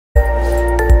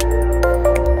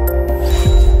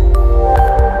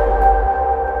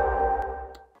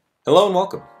Hello and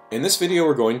welcome. In this video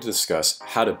we're going to discuss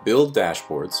how to build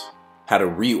dashboards, how to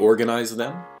reorganize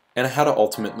them, and how to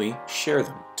ultimately share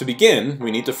them. To begin, we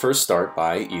need to first start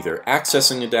by either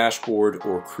accessing a dashboard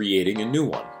or creating a new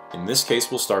one. In this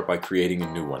case, we'll start by creating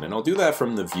a new one, and I'll do that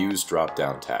from the Views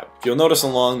drop-down tab. If you'll notice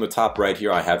along the top right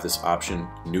here, I have this option,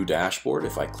 New Dashboard.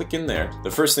 If I click in there,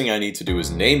 the first thing I need to do is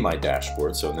name my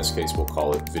dashboard. So in this case, we'll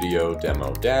call it Video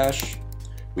Demo Dash.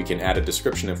 We can add a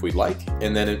description if we'd like,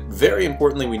 and then very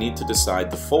importantly, we need to decide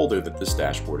the folder that this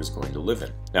dashboard is going to live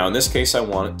in. Now in this case, I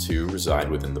want it to reside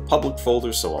within the public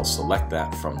folder, so I'll select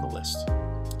that from the list.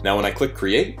 Now when I click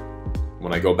Create,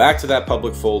 when I go back to that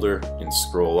public folder and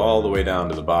scroll all the way down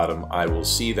to the bottom, I will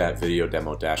see that Video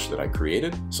Demo Dash that I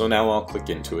created, so now I'll click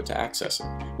into it to access it.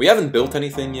 We haven't built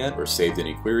anything yet or saved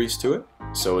any queries to it,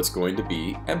 so it's going to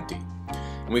be empty.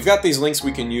 And we've got these links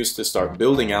we can use to start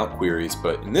building out queries,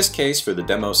 but in this case, for the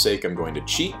demo's sake, I'm going to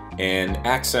cheat and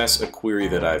access a query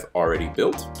that I've already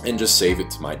built and just save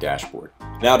it to my dashboard.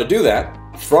 Now to do that,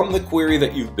 from the query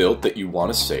that you've built that you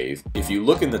want to save, if you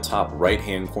look in the top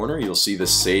right-hand corner, you'll see the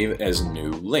Save as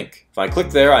New link. If I click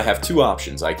there, I have two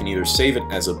options. I can either save it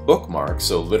as a bookmark,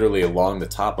 so literally along the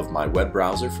top of my web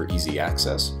browser for easy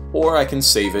access, or I can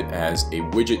save it as a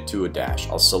widget to a dash.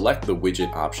 I'll select the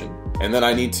widget option, and then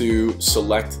I need to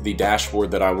select the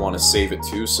dashboard that I want to save it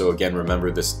to. So again,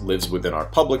 remember this lives within our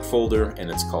public folder,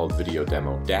 and it's called Video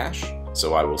Demo Dash,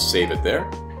 so I will save it there.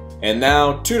 And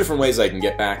now, two different ways I can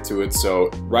get back to it. So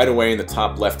right away in the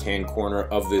top left-hand corner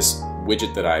of this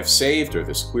widget that I've saved, or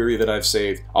this query that I've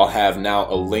saved, I'll have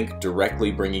now a link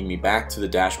directly bringing me back to the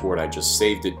dashboard I just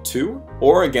saved it to.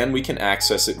 Or again, we can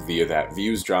access it via that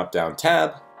Views drop-down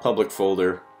tab, public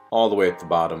folder, all the way at the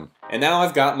bottom. And now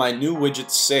I've got my new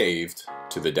widget saved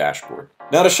to the dashboard.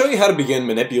 Now to show you how to begin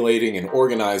manipulating and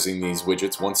organizing these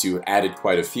widgets once you've added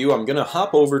quite a few, I'm going to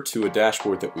hop over to a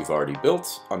dashboard that we've already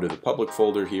built under the public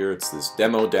folder here. It's this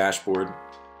demo dashboard.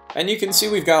 And you can see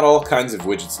we've got all kinds of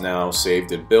widgets now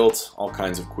saved and built, all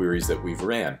kinds of queries that we've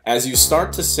ran. As you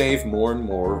start to save more and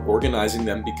more, organizing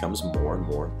them becomes more and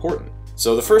more important.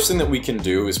 So the first thing that we can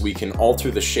do is we can alter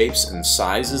the shapes and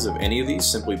sizes of any of these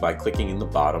simply by clicking in the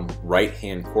bottom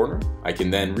right-hand corner. I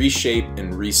can then reshape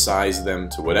and resize them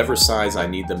to whatever size I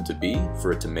need them to be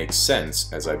for it to make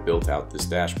sense as I build out this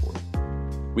dashboard.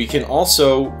 We can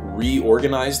also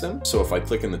reorganize them. So if I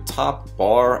click in the top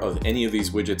bar of any of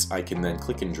these widgets, I can then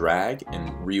click and drag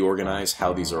and reorganize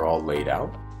how these are all laid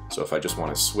out. So if I just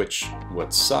want to switch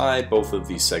what side both of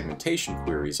these segmentation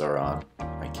queries are on,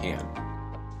 I can.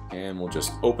 And we'll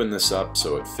just open this up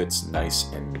so it fits nice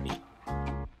and neat.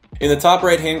 In the top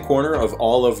right-hand corner of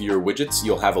all of your widgets,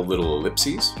 you'll have a little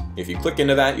ellipses. If you click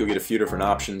into that, you'll get a few different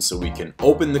options. So we can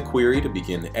open the query to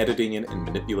begin editing it and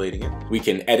manipulating it. We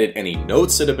can edit any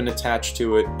notes that have been attached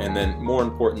to it. And then more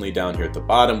importantly, down here at the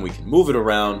bottom, we can move it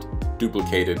around,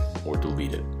 duplicate it, or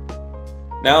delete it.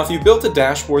 Now, if you built a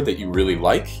dashboard that you really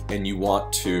like and you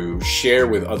want to share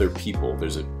with other people,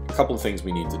 there's a couple of things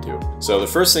we need to do. So the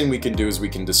first thing we can do is we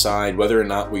can decide whether or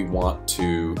not we want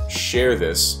to share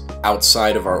this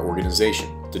outside of our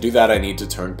organization. To do that, I need to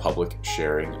turn public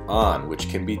sharing on, which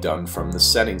can be done from the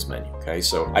settings menu. Okay,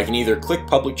 so I can either click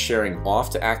public sharing off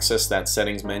to access that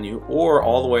settings menu, or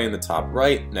all the way in the top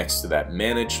right next to that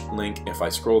manage link, if I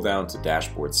scroll down to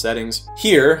dashboard settings.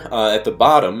 Here at the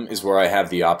bottom is where I have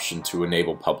the option to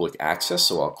enable public access,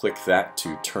 so I'll click that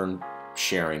to turn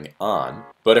sharing on.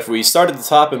 But if we start at the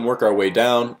top and work our way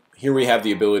down, here we have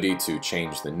the ability to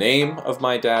change the name of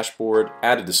my dashboard,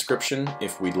 add a description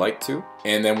if we'd like to,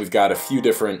 and then we've got a few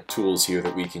different tools here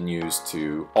that we can use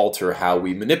to alter how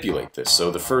we manipulate this. So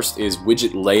the first is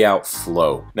widget layout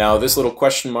flow. Now this little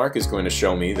question mark is going to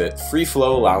show me that free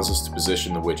flow allows us to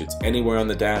position the widgets anywhere on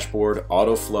the dashboard.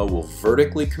 Auto flow will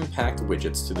vertically compact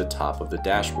widgets to the top of the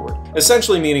dashboard.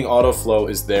 Essentially meaning auto flow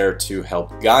is there to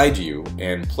help guide you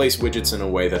and place widgets in a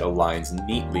way that aligns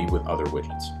neatly with other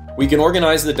widgets. We can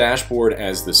organize the dashboard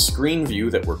as the screen view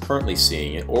that we're currently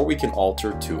seeing it, or we can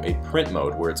alter to a print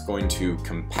mode where it's going to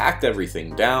compact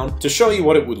everything down to show you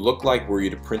what it would look like were you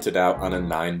to print it out on a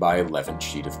 9x11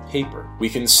 sheet of paper. We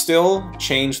can still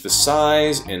change the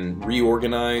size and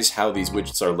reorganize how these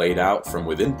widgets are laid out from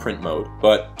within print mode,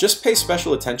 but just pay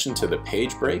special attention to the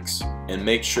page breaks and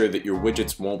make sure that your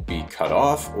widgets won't be cut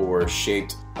off or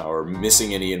shaped or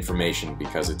missing any information,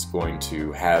 because it's going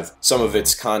to have some of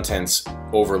its contents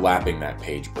overlapping that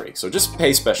page break. So just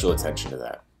pay special attention to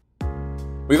that.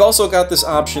 We've also got this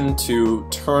option to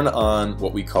turn on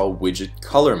what we call widget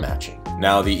color matching.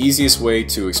 Now, the easiest way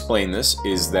to explain this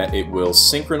is that it will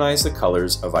synchronize the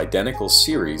colors of identical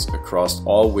series across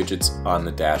all widgets on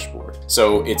the dashboard.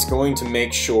 So it's going to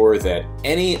make sure that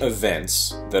any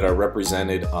events that are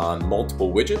represented on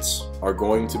multiple widgets are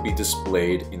going to be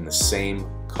displayed in the same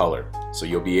color. So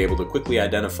you'll be able to quickly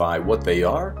identify what they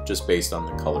are just based on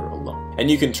the color alone.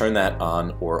 And you can turn that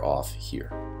on or off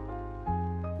here.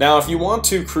 Now, if you want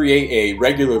to create a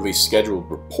regularly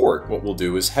scheduled report, what we'll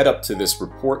do is head up to this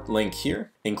report link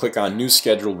here and click on New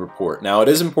Scheduled Report. Now, it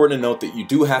is important to note that you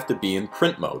do have to be in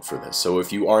print mode for this. So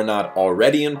if you are not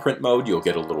already in print mode, you'll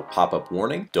get a little pop-up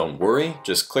warning. Don't worry,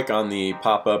 just click on the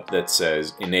pop-up that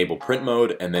says Enable Print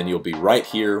Mode, and then you'll be right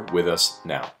here with us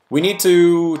now. We need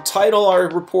to title our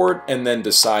report and then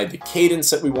decide the cadence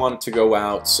that we want it to go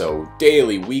out, so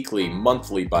daily, weekly,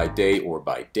 monthly, by day, or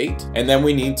by date. And then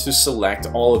we need to select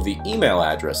all of the email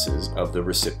addresses of the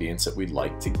recipients that we'd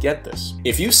like to get this.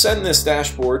 If you send this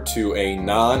dashboard to a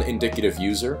non-indicative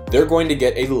user, they're going to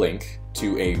get a link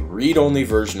to a read-only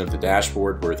version of the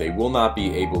dashboard where they will not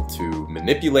be able to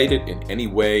manipulate it in any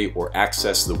way or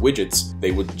access the widgets.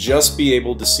 They would just be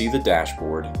able to see the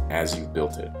dashboard as you've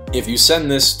built it. If you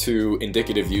send this to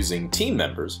indicative using team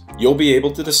members, you'll be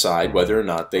able to decide whether or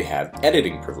not they have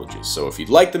editing privileges. So if you'd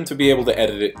like them to be able to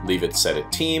edit it, leave it set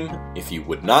at team. If you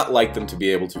would not like them to be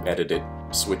able to edit it,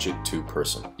 switch it to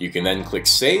person. You can then click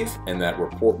save and that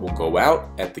report will go out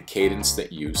at the cadence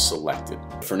that you selected.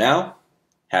 For now,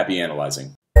 happy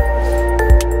analyzing.